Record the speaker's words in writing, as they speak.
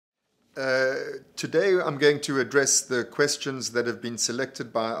Today I'm going to address the questions that have been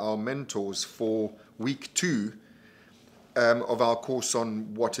selected by our mentors for week 2 of our course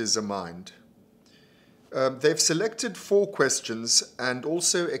on what is a mind. They've selected 4 questions and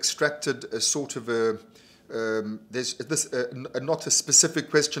also extracted a sort of not a specific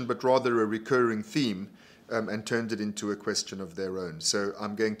question but rather a recurring theme and turned it into a question of their own. So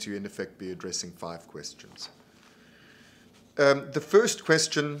I'm going to in effect be addressing 5 questions. The first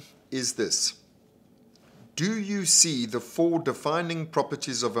question is this: do you see the 4 defining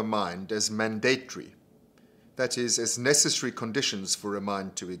properties of a mind as mandatory, that is, as necessary conditions for a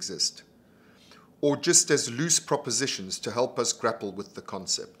mind to exist, or just as loose propositions to help us grapple with the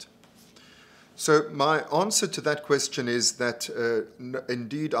concept? So my answer to that question is that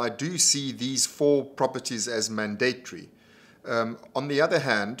indeed I do see these 4 properties as mandatory. On the other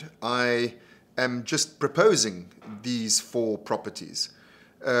hand, I am just proposing these 4 properties.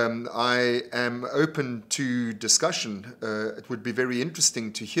 I am open to discussion. It would be very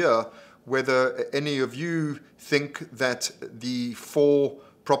interesting to hear whether any of you think that the 4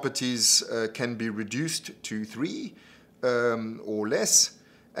 properties can be reduced to 3 or less,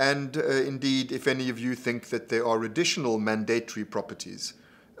 and indeed if any of you think that there are additional mandatory properties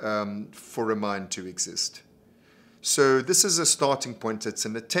for a mind to exist. So this is a starting point. It's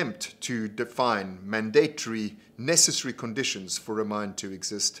an attempt to define mandatory, necessary conditions for a mind to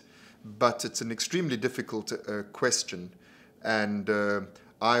exist, but it's an extremely difficult question, and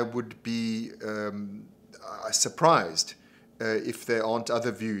I would be surprised if there aren't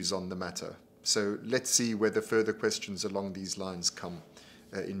other views on the matter. So let's see whether further questions along these lines come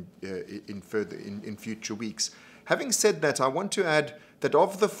in future weeks. Having said that, I want to add that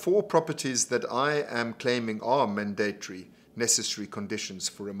of the 4 properties that I am claiming are mandatory, necessary conditions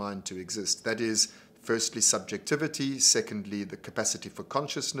for a mind to exist, that is, firstly, subjectivity, secondly, the capacity for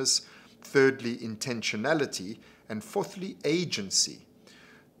consciousness, thirdly, intentionality, and fourthly, agency.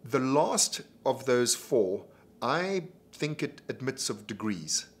 The last of those 4, I think it admits of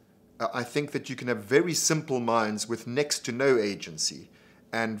degrees. I think that you can have very simple minds with next to no agency,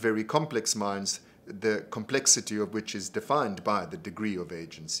 and very complex minds, the complexity of which is defined by the degree of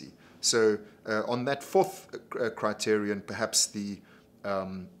agency. So on that 4th criterion, perhaps the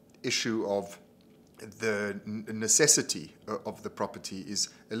issue of the necessity of the property is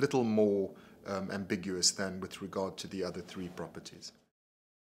a little more ambiguous than with regard to the other 3 properties.